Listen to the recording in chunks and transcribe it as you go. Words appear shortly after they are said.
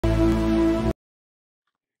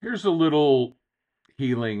Here's a little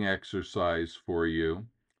healing exercise for you,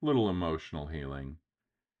 a little emotional healing.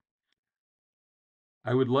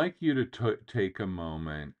 I would like you to take a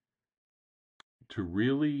moment to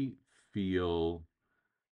really feel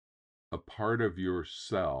a part of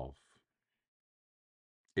yourself.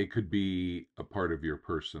 It could be a part of your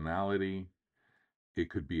personality, it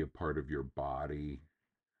could be a part of your body,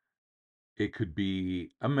 it could be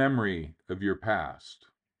a memory of your past,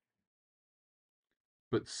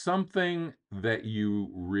 but something that you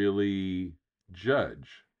really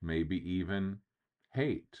judge, maybe even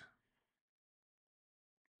hate.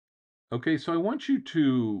 Okay, so I want you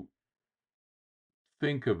to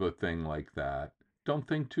think of a thing like that. Don't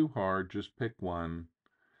think too hard, just pick one.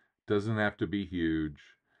 Doesn't have to be huge.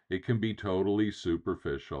 It can be totally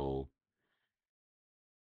superficial.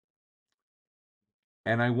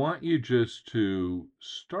 And I want you just to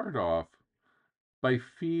start off by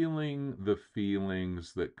feeling the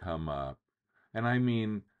feelings that come up. And I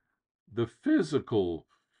mean the physical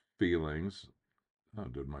feelings. Oh,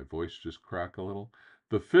 did my voice just crack a little?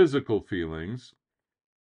 The physical feelings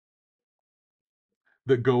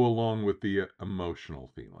that go along with the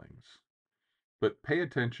emotional feelings. But pay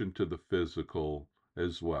attention to the physical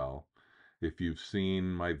as well. If you've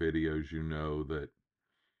seen my videos, you know that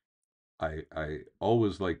I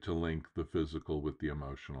always like to link the physical with the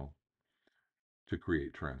emotional to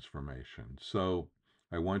create transformation. So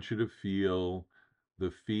I want you to feel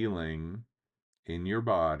the feeling in your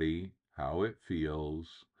body, how it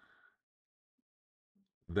feels,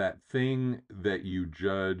 that thing that you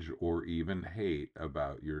judge or even hate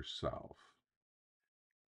about yourself.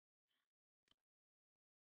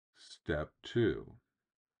 Step two,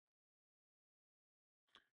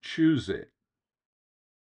 choose it.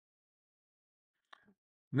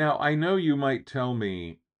 Now, I know you might tell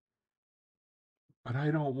me, but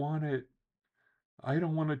I don't want it. I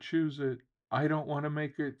don't want to choose it. I don't want to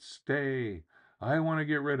make it stay. I want to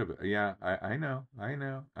get rid of it. Yeah, I know, I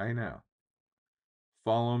know, I know.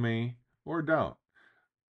 Follow me or don't.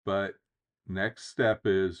 But next step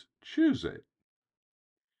is choose it.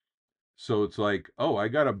 So it's like, oh, I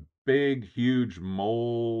got a big, huge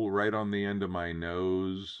mole right on the end of my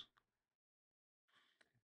nose.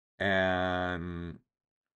 And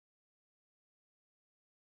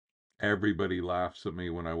everybody laughs at me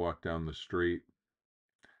when I walk down the street.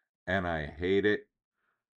 And I hate it.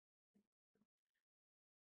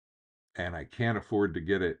 And I can't afford to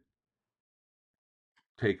get it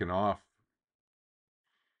taken off.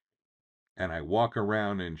 And I walk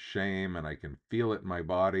around in shame and I can feel it in my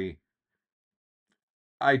body.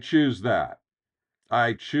 I choose that.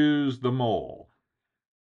 I choose the mole.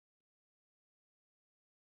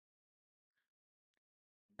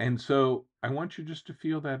 And so I want you just to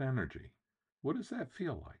feel that energy. What does that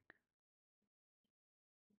feel like?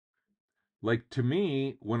 Like to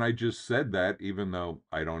me, when I just said that, even though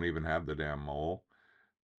I don't even have the damn mole,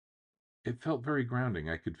 it felt very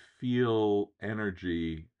grounding. I could feel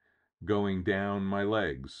energy going down my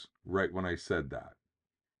legs right when I said that.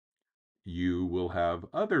 You will have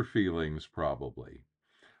other feelings probably,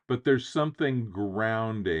 but there's something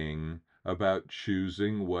grounding about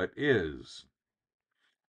choosing what is.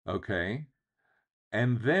 Okay?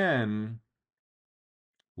 And then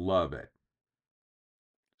love it.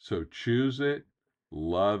 So choose it,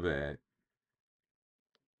 love it.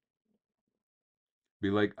 Be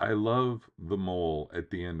like, I love the mole at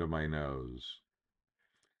the end of my nose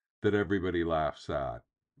that everybody laughs at,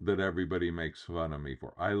 that everybody makes fun of me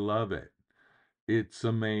for. I love it. It's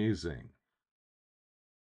amazing.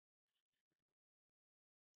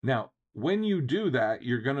 Now, when you do that,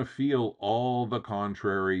 you're going to feel all the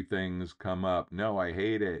contrary things come up. No, I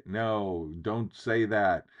hate it. No, don't say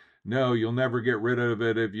that. No, you'll never get rid of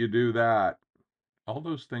it if you do that. All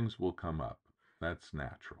those things will come up. That's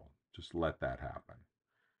natural. Just let that happen.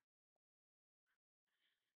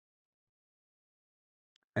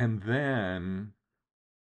 And then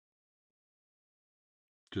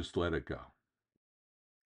just let it go.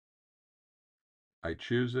 I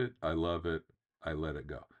choose it. I love it. I let it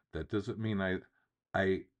go. That doesn't mean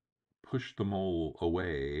I push the mole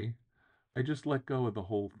away. I just let go of the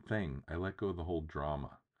whole thing. I let go of the whole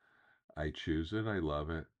drama. I choose it. I love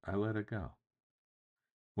it. I let it go.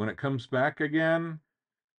 When it comes back again,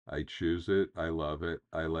 I choose it. I love it.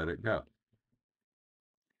 I let it go.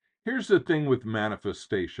 Here's the thing with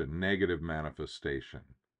manifestation, negative manifestation.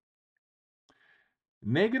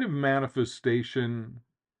 Negative manifestation,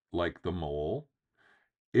 like the mole,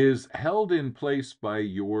 is held in place by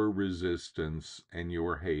your resistance and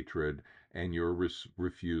your hatred and your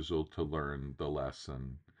refusal to learn the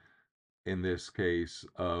lesson. In this case,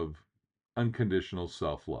 of unconditional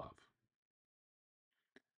self love.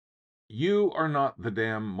 You are not the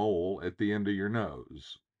damn mole at the end of your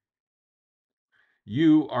nose.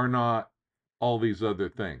 You are not all these other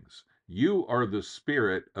things. You are the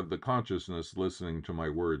spirit of the consciousness listening to my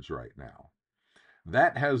words right now.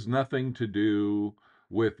 That has nothing to do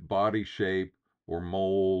with body shape or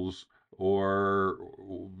moles or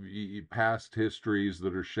past histories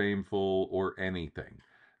that are shameful or anything.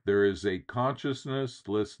 There is a consciousness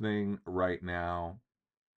listening right now,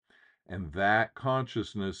 and that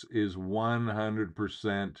consciousness is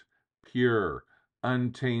 100% pure,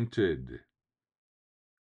 untainted.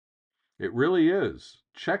 It really is.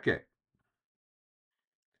 Check it.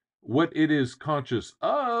 What it is conscious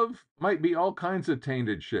of might be all kinds of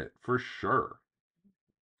tainted shit, for sure.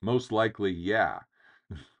 Most likely, yeah.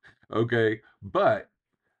 Okay, but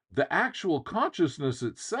the actual consciousness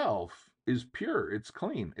itself is pure, it's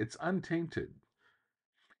clean, it's untainted,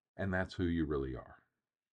 and that's who you really are.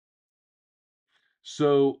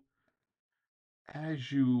 So,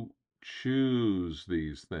 as you choose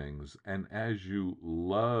these things and as you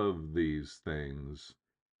love these things,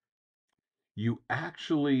 you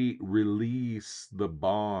actually release the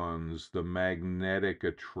bonds, the magnetic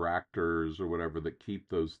attractors or whatever that keep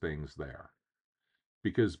those things there.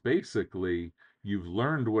 Because basically you've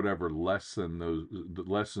learned whatever lessons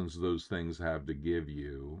those things have to give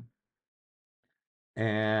you.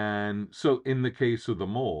 And so in the case of the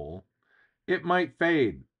mole, it might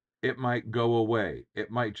fade, it might go away, it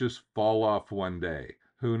might just fall off one day,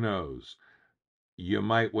 who knows. You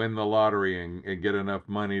might win the lottery and get enough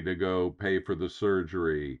money to go pay for the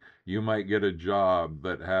surgery. You might get a job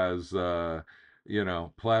that has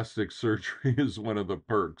plastic surgery is one of the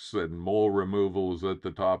perks and mole removal is at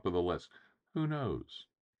the top of the list. Who knows?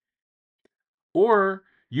 Or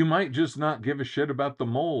you might just not give a shit about the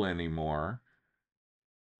mole anymore,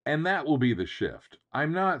 and that will be the shift.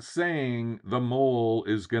 I'm not saying the mole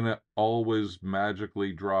is going to always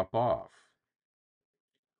magically drop off.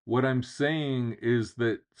 What I'm saying is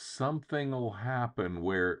that something will happen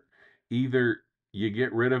where either you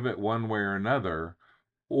get rid of it one way or another,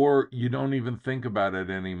 or you don't even think about it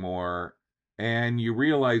anymore, and you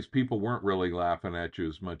realize people weren't really laughing at you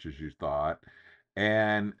as much as you thought,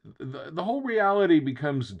 and the whole reality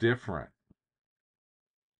becomes different.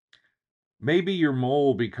 Maybe your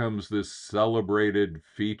mole becomes this celebrated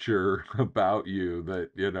feature about you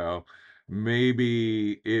that,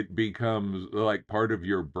 maybe it becomes like part of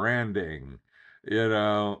your branding. You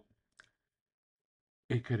know,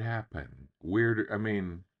 it could happen. Weird. I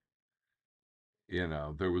mean,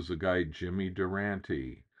 there was a guy, Jimmy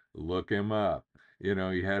Durante. Look him up. He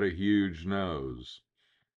had a huge nose.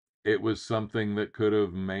 It was something that could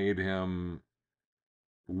have made him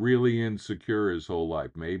really insecure his whole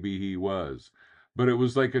life. Maybe he was. But it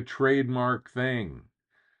was like a trademark thing.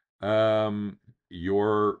 Um,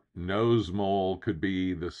 your nose mole could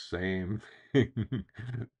be the same thing.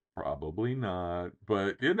 Probably not.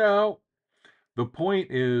 But, the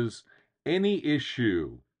point is any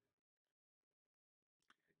issue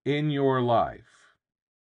in your life,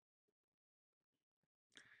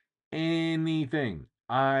 anything,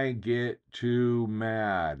 I get too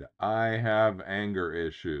mad, I have anger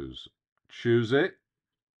issues. Choose it,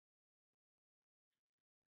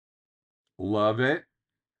 love it,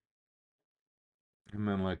 and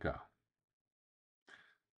then let go.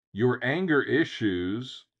 Your anger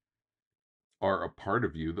issues are a part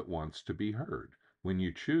of you that wants to be heard. When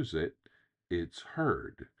you choose it, it's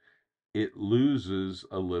heard. It loses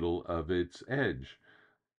a little of its edge.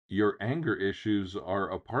 Your anger issues are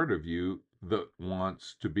a part of you that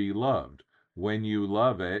wants to be loved. When you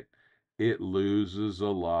love it, it loses a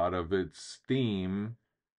lot of its steam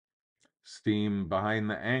behind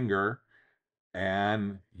the anger,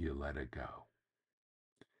 and you let it go.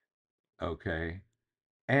 Okay?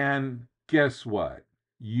 And guess what?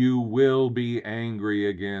 You will be angry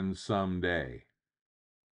again someday.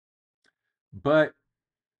 But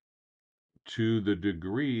to the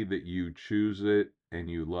degree that you choose it and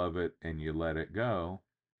you love it and you let it go,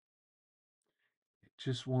 it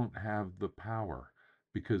just won't have the power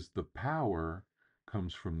because the power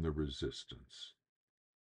comes from the resistance.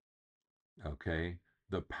 Okay?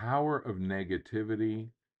 The power of negativity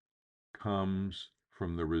comes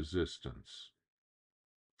from the resistance.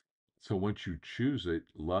 So once you choose it,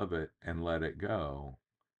 love it, and let it go,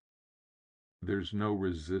 there's no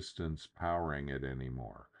resistance powering it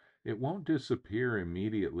anymore. It won't disappear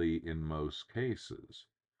immediately in most cases,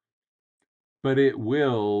 but it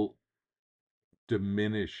will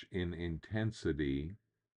diminish in intensity.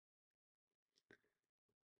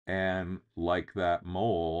 And like that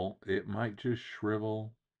mole, it might just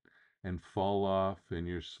shrivel and fall off in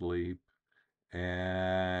your sleep,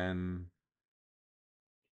 and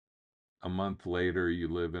a month later you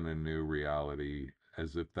live in a new reality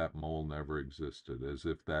as if that mole never existed, as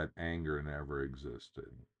if that anger never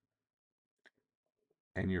existed,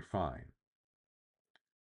 and you're fine.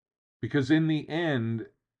 Because in the end,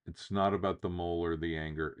 it's not about the mole or the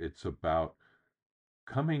anger, it's about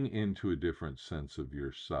coming into a different sense of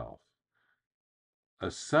yourself. A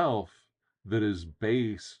self that is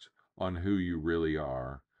based on who you really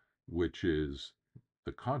are, which is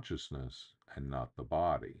the consciousness and not the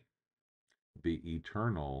body, the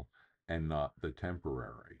eternal and not the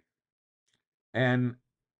temporary. And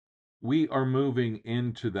we are moving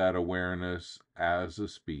into that awareness as a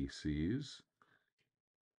species.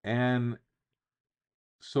 And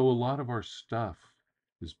so a lot of our stuff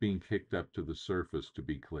is being kicked up to the surface to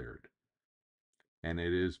be cleared. And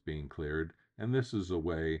it is being cleared. And this is a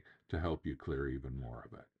way to help you clear even more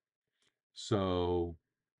of it. So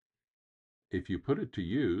if you put it to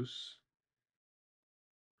use,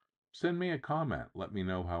 send me a comment. Let me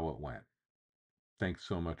know how it went. Thanks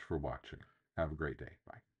so much for watching. Have a great day.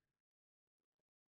 Bye.